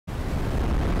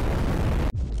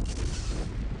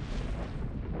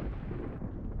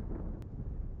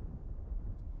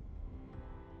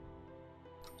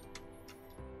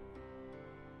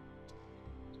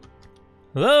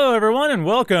Hello everyone and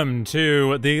welcome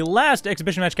to the last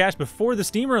exhibition match cast before the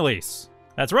Steam release.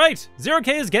 That's right,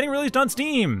 0K is getting released on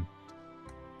Steam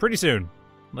pretty soon,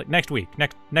 like next week,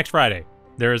 next Friday.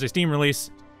 There is a Steam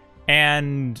release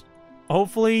and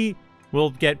hopefully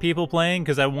we'll get people playing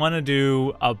because I want to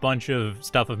do a bunch of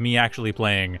stuff of me actually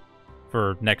playing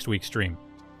for next week's stream.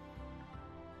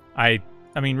 I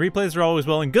mean replays are always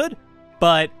well and good,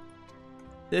 but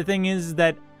the thing is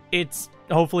that it's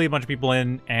hopefully a bunch of people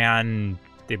in, and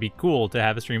it'd be cool to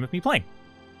have a stream of me playing.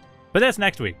 But that's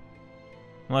next week.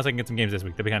 Unless I can get some games this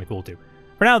week. That'd be kind of cool too.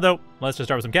 For now, though, let's just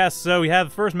start with some casts. So we have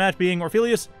the first match being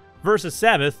Orfelius versus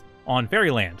Sabbath on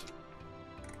Fairyland.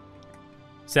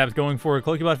 Sabbath going for a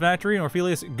Cloaky bot factory, and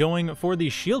Orfelius going for the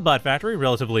shield bot factory.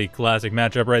 Relatively classic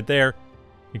matchup right there,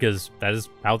 because that is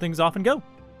how things often go.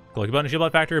 Cloaky bot and shield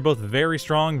bot factory are both very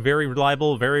strong, very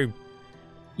reliable, very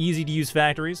easy to use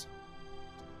factories.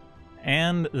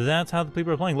 And that's how the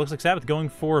people are playing. Looks like Sabbath going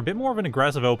for a bit more of an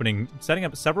aggressive opening, setting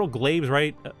up several glaives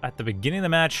right at the beginning of the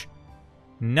match.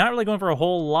 Not really going for a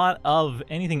whole lot of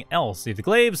anything else. You have the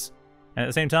glaives, and at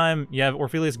the same time, you have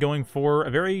Orfelius going for a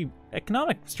very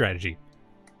economic strategy.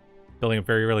 Building a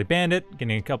very early bandit,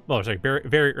 getting a couple,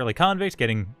 very early convict,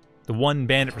 getting the one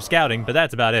bandit for scouting, but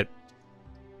that's about it.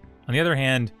 On the other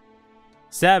hand,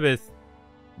 Sabbath,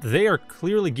 they are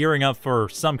clearly gearing up for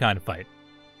some kind of fight.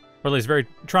 Or at least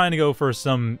trying to go for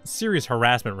some serious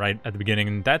harassment right at the beginning,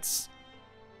 and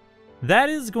that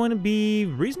is going to be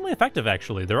reasonably effective,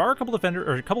 actually. There are a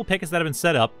couple pickets that have been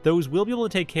set up. Those will be able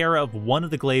to take care of one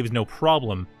of the glaives, no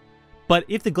problem. But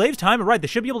if the glaives time it right, they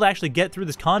should be able to actually get through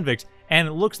this convict, and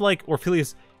it looks like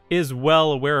Orfelius is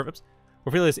well aware of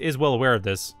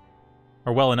this,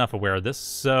 or well enough aware of this,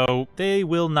 so they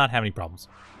will not have any problems.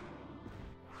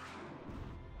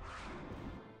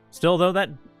 Still, though, that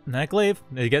glaive,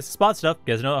 it gets to spot stuff,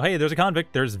 gets to know, hey, there's a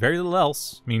convict, there's very little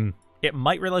else. I mean, it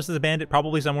might realize there's a bandit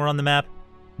probably somewhere on the map,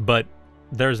 but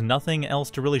there's nothing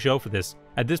else to really show for this.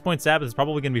 At this point, Sabbath is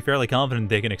probably going to be fairly confident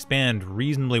they can expand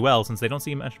reasonably well, since they don't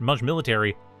see much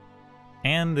military.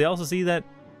 And they also see that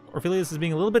Orfelius is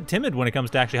being a little bit timid when it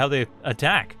comes to actually how they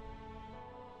attack.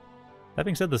 That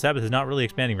being said, the Sabbath is not really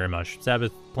expanding very much.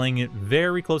 Sabbath playing it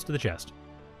very close to the chest.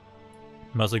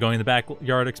 Mostly going in the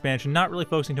backyard expansion, not really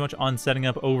focusing too much on setting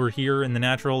up over here in the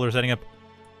natural, or setting up...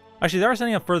 Actually, they are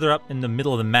setting up further up in the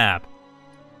middle of the map,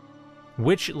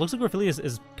 which looks like Orfelius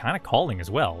is kind of calling as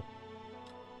well.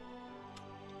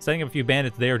 Setting up a few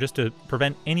bandits there just to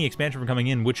prevent any expansion from coming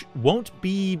in, which won't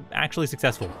be actually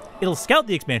successful. It'll scout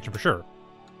the expansion for sure.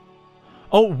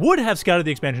 Oh, would have scouted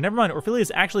the expansion. Never mind,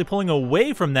 Orfelius actually pulling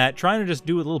away from that, trying to just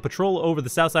do a little patrol over the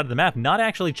south side of the map, not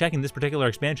actually checking this particular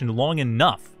expansion long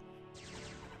enough.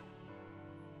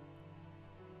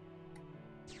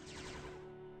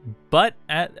 But,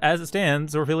 as it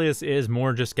stands, Orfelius is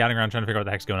more just scouting around trying to figure out what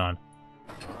the heck's going on.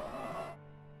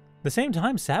 At the same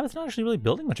time, Sabbath's not actually really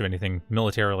building much of anything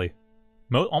militarily.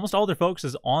 Almost all their focus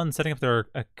is on setting up their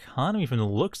economy from the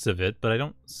looks of it, but I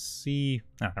don't see...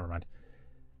 Ah, never mind.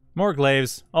 More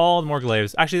glaives. All the more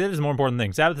glaives. Actually, that is the more important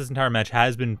thing. Sabbath this entire match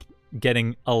has been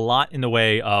getting a lot in the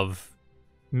way of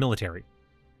military.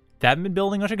 They haven't been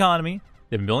building much economy.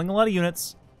 They've been building a lot of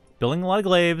units, building a lot of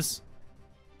glaives.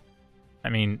 I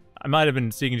mean, I might have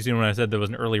been speaking too soon when I said there was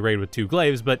an early raid with 2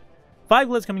 glaives, but 5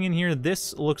 glaives coming in here,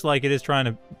 this looks like it is trying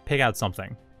to pick out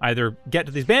something. Either get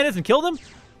to these bandits and kill them,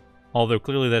 although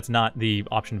clearly that's not the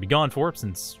option to be gone for,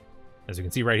 since, as you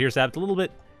can see right here, Sabbath's a little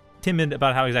bit timid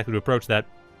about how exactly to approach that.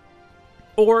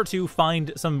 Or to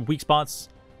find some weak spots,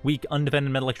 weak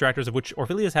undefended metal extractors, of which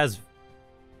Orfelius has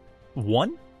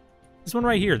 1? This one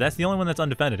right here, that's the only one that's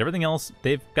undefended. Everything else,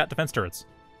 they've got defense turrets.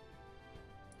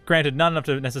 Granted, not enough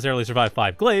to necessarily survive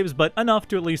 5 glaives, but enough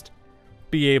to at least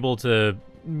be able to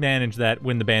manage that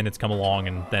when the bandits come along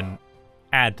and then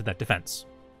add to that defense.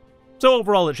 So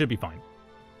overall, it should be fine.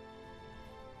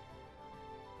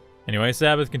 Anyway,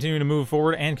 Sabbath continuing to move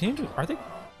forward and are they?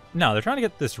 No, they're trying to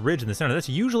get this ridge in the center. That's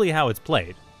usually how it's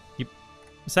played. You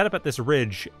set up at this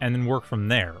ridge and then work from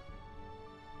there.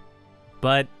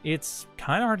 But it's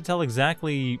kind of hard to tell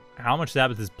exactly how much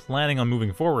Sabbath is planning on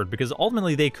moving forward, because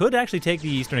ultimately they could actually take the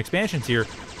eastern expansions here.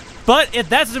 But if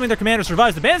that's assuming their commander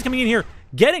survives, the bandits coming in here,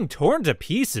 getting torn to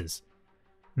pieces.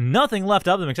 Nothing left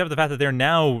of them except for the fact that they're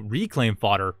now reclaim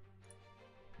fodder.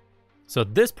 So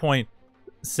at this point,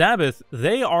 Sabbath,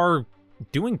 they are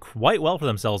doing quite well for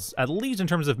themselves, at least in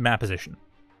terms of map position.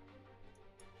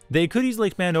 They could easily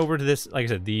expand over to this, like I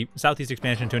said, the southeast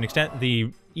expansion, to an extent,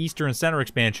 the eastern center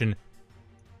expansion.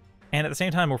 And at the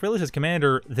same time, Orfelius'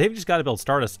 commander, they've just got to build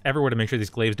Stardust everywhere to make sure these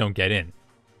glaives don't get in.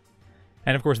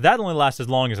 And of course, that only lasts as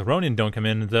long as the Ronin don't come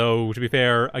in, though, to be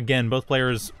fair, again, both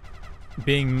players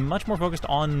being much more focused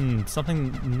on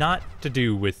something not to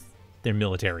do with their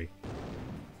military.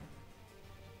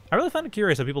 I really find it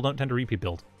curious how people don't tend to repeat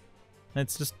build.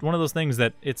 It's just one of those things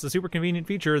that it's a super convenient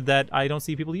feature that I don't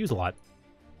see people use a lot.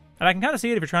 And I can kind of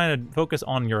see it if you're trying to focus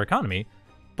on your economy,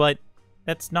 but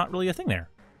that's not really a thing there.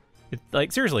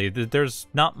 Like, seriously, there's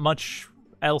not much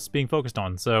else being focused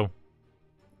on, so...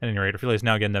 At any rate, Orfelius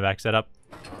now getting the back set up.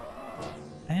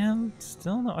 And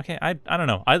still no... Okay, I don't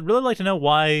know. I'd really like to know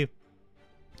why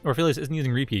Orfelius isn't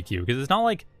using repeat queue, because it's not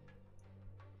like...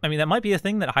 I mean, that might be a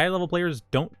thing that higher level players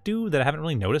don't do that I haven't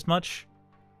really noticed much,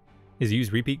 is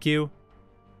use repeat queue.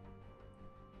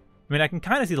 I mean, I can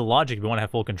kind of see the logic if you want to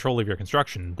have full control of your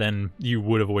construction, then you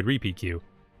would avoid repeat queue.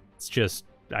 It's just,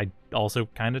 I also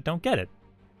kind of don't get it.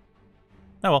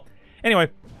 Oh well. Anyway,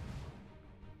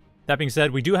 that being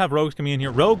said, we do have rogues coming in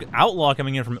here. Rogue Outlaw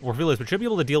coming in from Orfelius, which should be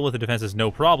able to deal with the defenses no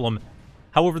problem.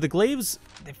 However, the Glaives...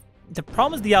 The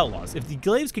problem is the Outlaws. If the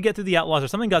Glaives could get through the Outlaws, or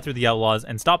something got through the Outlaws,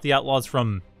 and stop the Outlaws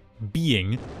from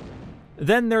being,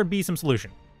 then there'd be some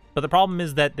solution. But the problem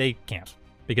is that they can't,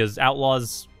 because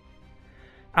Outlaws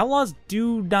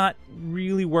do not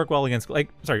really work well against...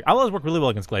 Outlaws work really well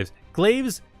against Glaives.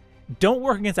 Glaives don't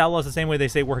work against Outlaws the same way they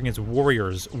say work against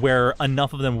Warriors, where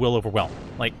enough of them will overwhelm.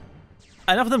 Like,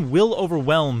 enough of them will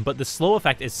overwhelm, but the slow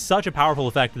effect is such a powerful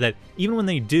effect that even when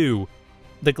they do,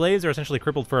 the Glaives are essentially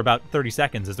crippled for about 30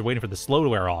 seconds as they're waiting for the slow to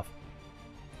wear off.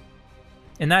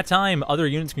 In that time, other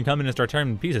units can come in and start tearing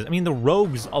them to pieces. I mean, the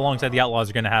Rogues alongside the Outlaws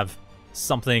are going to have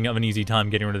something of an easy time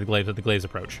getting rid of the Glaives with the Glaives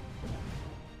approach.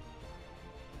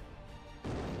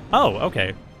 Oh,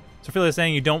 okay. So Orfelius is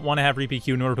saying you don't want to have repeat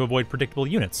queue in order to avoid predictable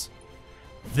units.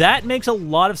 That makes a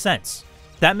lot of sense.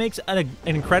 That makes an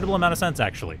incredible amount of sense,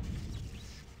 actually.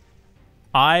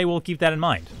 I will keep that in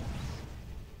mind.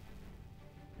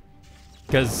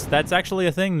 Because that's actually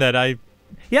a thing that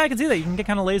Yeah, I can see that. You can get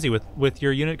kind of lazy with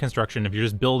your unit construction if you're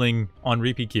just building on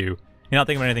repeat queue. You're not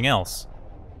thinking about anything else.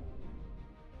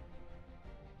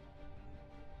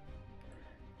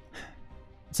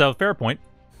 So, fair point.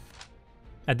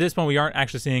 At this point, we aren't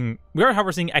actually seeing... We are,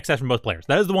 however, seeing excess from both players.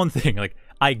 That is the one thing. Like,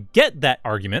 I get that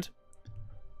argument,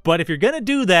 but if you're going to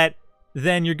do that,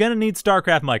 then you're going to need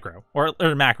StarCraft Micro. Or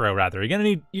Macro, rather. You're going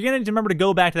to need to remember to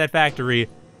go back to that factory,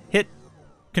 hit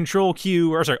Control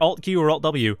Q, or sorry, Alt Q or Alt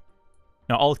W.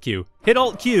 No, Alt Q. Hit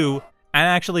Alt Q, and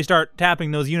actually start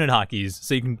tapping those unit hotkeys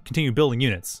so you can continue building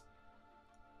units.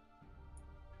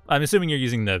 I'm assuming you're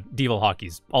using the default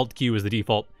hotkeys. Alt Q is the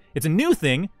default. It's a new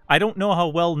thing. I don't know how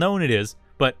well known it is,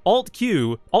 but Alt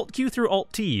Q through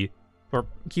Alt T, or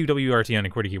QWRT on a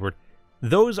QWERTY keyboard,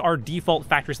 those are default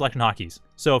factory selection hotkeys.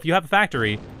 So if you have a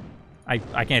factory,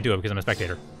 I can't do it because I'm a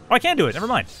spectator. Oh, I can do it. Never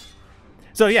mind.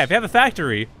 So yeah, if you have a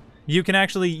factory, you can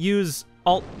actually use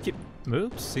Alt Q.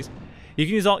 Oops. You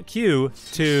can use Alt Q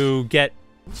to get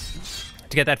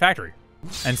that factory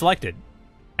and select it,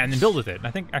 and then build with it. And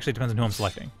I think actually it depends on who I'm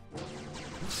selecting.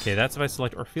 Okay, that's if I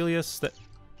select Orfelius. That.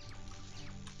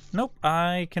 Nope,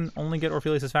 I can only get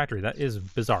Orfelius' factory. That is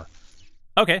bizarre.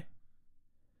 Okay.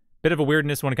 Bit of a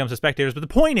weirdness when it comes to spectators, but the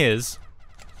point is...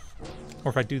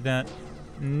 Or if I do that...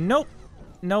 Nope.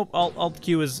 Nope, Alt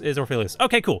Q is Orfelius.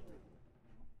 Okay, cool.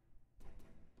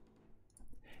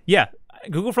 Yeah,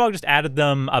 Google Frog just added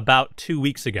them about 2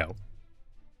 weeks ago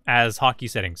as hotkey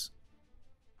settings.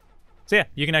 So yeah,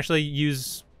 you can actually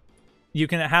use... You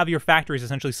can have your factories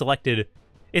essentially selected...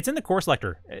 It's in the core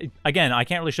selector. Again, I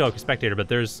can't really show a spectator, but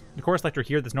there's the core selector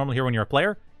here that's normally here when you're a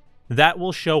player. That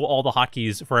will show all the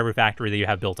hotkeys for every factory that you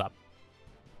have built up.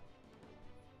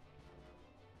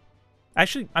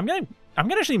 Actually, I'm gonna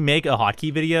actually make a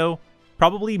hotkey video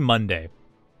probably Monday.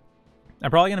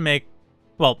 I'm probably gonna make,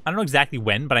 well, I don't know exactly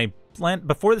when, but I plan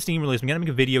before the Steam release. I'm gonna make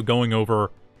a video going over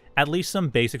at least some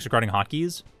basics regarding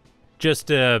hotkeys, just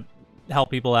to help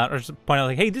people out or just point out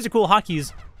like, hey, these are cool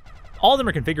hotkeys. All of them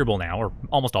are configurable now, or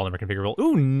almost all of them are configurable.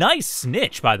 Ooh, nice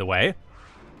snitch, by the way.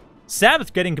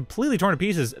 Sabbath getting completely torn to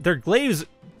pieces. Their Glaives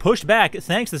pushed back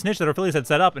thanks to the snitch that Orfelius had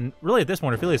set up, and really at this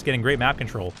point, Orfelius getting great map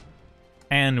control.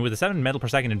 And with a 7 metal per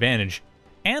second advantage,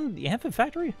 and the Amphib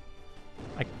Factory?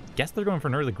 I guess they're going for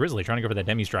an early Grizzly, trying to go for that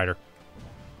Demi-Strider.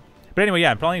 But anyway,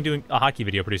 yeah, I'm probably doing a hotkey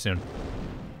video pretty soon.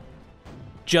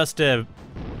 Just to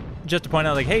point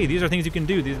out, like, hey, these are things you can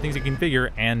do, these are things you can configure,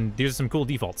 and these are some cool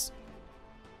defaults.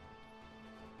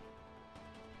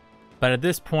 But at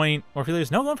this point, Orfelius,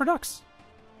 no, going for ducks.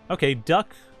 Okay,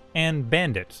 duck and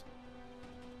bandit.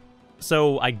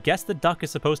 So I guess the duck is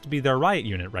supposed to be their riot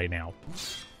unit right now.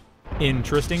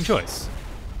 Interesting choice.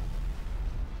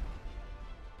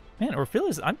 Man,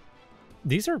 Orfelius,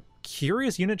 these are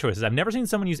curious unit choices. I've never seen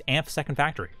someone use Amp Second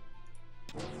Factory.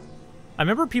 I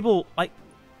remember people, like,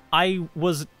 I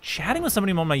was chatting with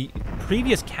somebody on my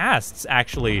previous casts,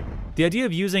 actually. The idea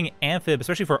of using Amphib,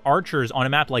 especially for archers on a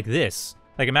map like this,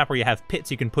 like a map where you have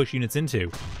pits you can push units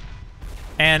into.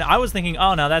 And I was thinking,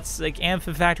 oh no, that's like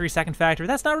Amphib Factory, Second Factory.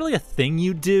 That's not really a thing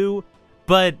you do,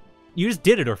 but you just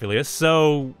did it, Orfelius,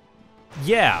 so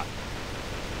yeah.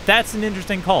 That's an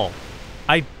interesting call.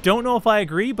 I don't know if I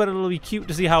agree, but it'll be cute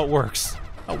to see how it works.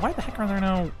 Oh, why the heck are there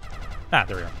no... Ah,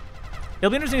 there we go. It'll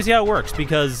be interesting to see how it works,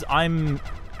 because I'm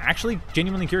actually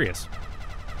genuinely curious.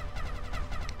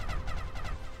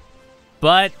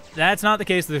 But that's not the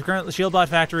case. The current Shield Bot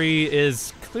Factory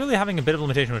is clearly having a bit of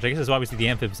limitation, which I guess is obviously the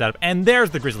Amphib setup. And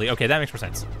there's the Grizzly. Okay, that makes more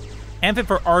sense. Amphib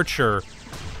for Archer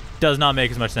does not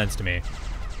make as much sense to me.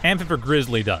 Amphib for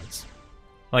Grizzly does.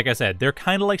 Like I said, they're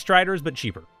kind of like Striders, but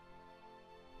cheaper.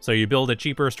 So you build a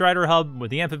cheaper Strider hub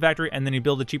with the Amphib Factory, and then you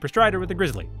build a cheaper Strider with the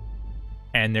Grizzly.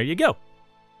 And there you go.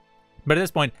 But at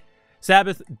this point,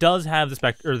 Sabbath does have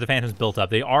the Phantoms built up.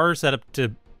 They are set up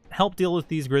to help deal with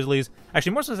these Grizzlies.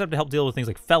 Actually, more so set up to help deal with things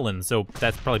like Felons, so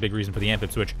that's probably a big reason for the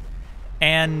Amphib switch.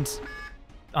 And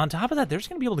on top of that, they're just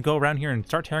going to be able to go around here and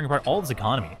start tearing apart all this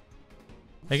economy.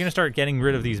 They're going to start getting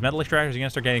rid of these metal extractors. They're going to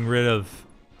start getting rid of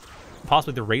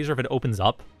possibly the Razor if it opens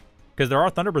up, because there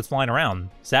are Thunderbirds flying around.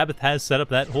 Sabbath has set up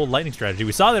that whole lightning strategy.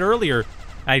 We saw that earlier.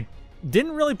 I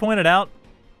didn't really point it out,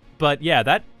 but yeah,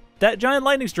 that giant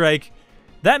lightning strike,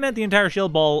 that meant the entire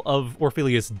shield ball of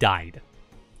Orfelius died.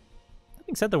 That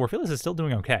being said, though, Orfelius is still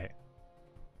doing okay.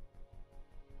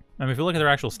 I mean, if you look at their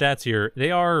actual stats here,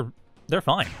 they're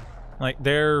fine. Like,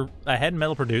 they're ahead in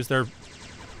metal produced, they're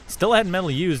still ahead in metal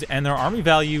used, and their army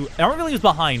value is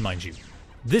behind, mind you.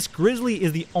 This Grizzly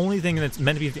is the only thing that's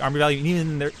meant to be the army value,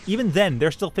 and even then,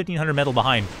 they're still 1,500 metal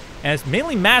behind. And it's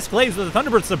mainly mass Glaives with the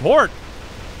Thunderbird support.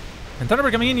 And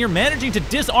Thunderbird coming in here, managing to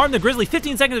disarm the Grizzly.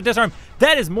 15 seconds of disarm.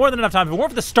 That is more than enough time. If it weren't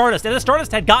for the Stardust, if the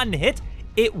Stardust had gotten hit,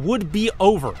 it would be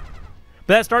over.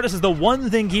 But that Stardust is the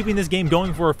one thing keeping this game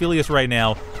going for Orfelius right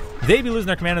now. They'd be losing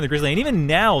their command on the Grizzly, and even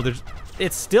now,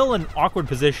 it's still an awkward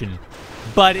position,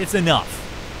 but it's enough.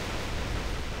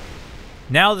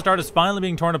 Now the Stardust is finally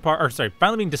being torn apart, or sorry,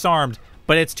 finally being disarmed,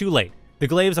 but it's too late. The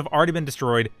Glaives have already been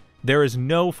destroyed. There is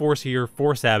no force here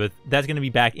for Sabbath. That's going to be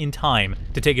back in time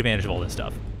to take advantage of all this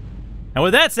stuff. And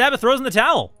with that, Sabbath throws in the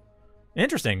towel.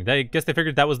 Interesting. I guess they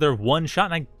figured that was their one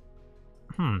shot,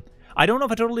 and I don't know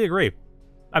if I totally agree.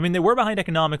 I mean, they were behind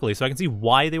economically, so I can see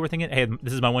why they were thinking, hey,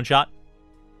 this is my one shot.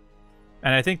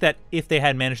 And I think that if they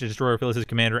had managed to destroy Orfelius'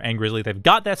 commander and Grizzly, they've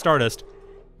got that Stardust,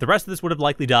 the rest of this would have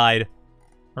likely died.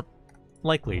 Or,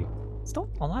 likely. Still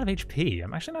a lot of HP.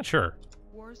 I'm actually not sure.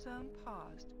 Warzone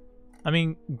paused. I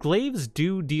mean, Glaives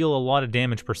do deal a lot of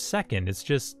damage per second. It's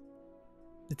just...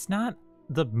 it's not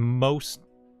the most...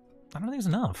 I don't think it's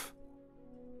enough.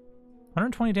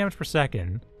 120 damage per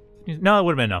second. No, it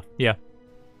would have been enough. Yeah.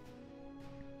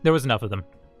 There was enough of them.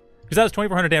 Because that was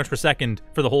 2,400 damage per second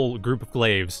for the whole group of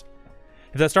Glaives.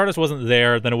 If that Stardust wasn't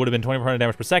there, then it would have been 2,400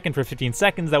 damage per second for 15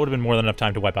 seconds. That would have been more than enough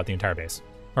time to wipe out the entire base.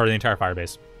 Or the entire fire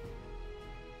base.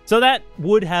 So that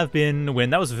would have been the win.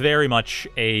 That was very much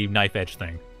a knife-edge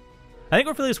thing. I think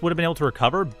Orfelius would have been able to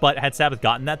recover, but had Sabbath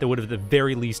gotten that, they would have at the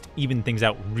very least evened things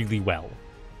out really well.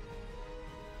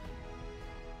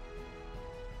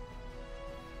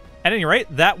 At any rate,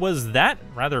 that was that.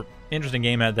 Rather interesting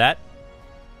game at that.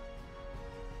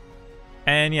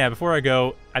 And yeah, before I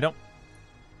go,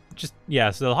 so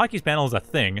the hotkeys panel is a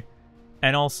thing.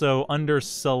 And also, under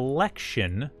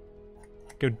selection,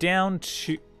 go down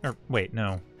to... or, wait,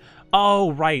 no.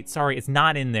 Oh, right, sorry, it's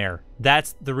not in there.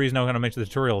 That's the reason I'm going to mention the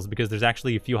tutorials, because there's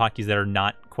actually a few hotkeys that are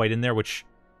not quite in there, which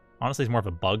honestly is more of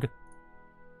a bug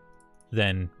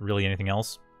than really anything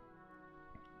else.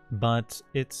 But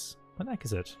it's... what the heck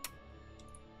is it?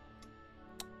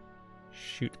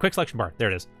 Shoot. Quick selection bar. There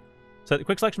it is. So the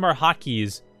quick selection bar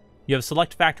hotkeys, you have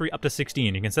select factory up to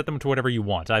 16. You can set them to whatever you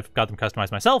want. I've got them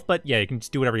customized myself, but yeah, you can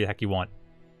just do whatever the heck you want.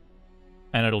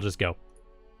 And it'll just go.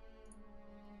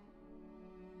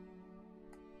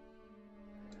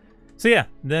 So yeah,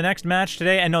 the next match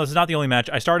today, and no, this is not the only match.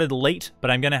 I started late, but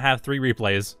I'm going to have 3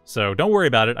 replays, so don't worry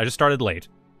about it. I just started late.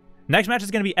 Next match is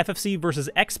going to be FFC versus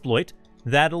Exploit.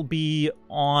 That'll be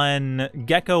on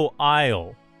Gecko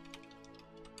Isle.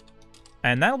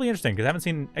 And that'll be interesting, because I haven't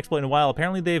seen Exploit in a while.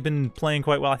 Apparently they've been playing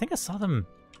quite well. I think I saw them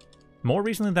more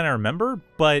recently than I remember,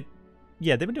 but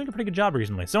yeah, they've been doing a pretty good job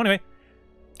recently. So anyway,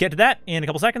 get to that in a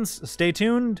couple seconds. Stay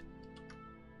tuned,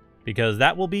 because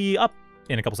that will be up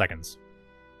in a couple seconds.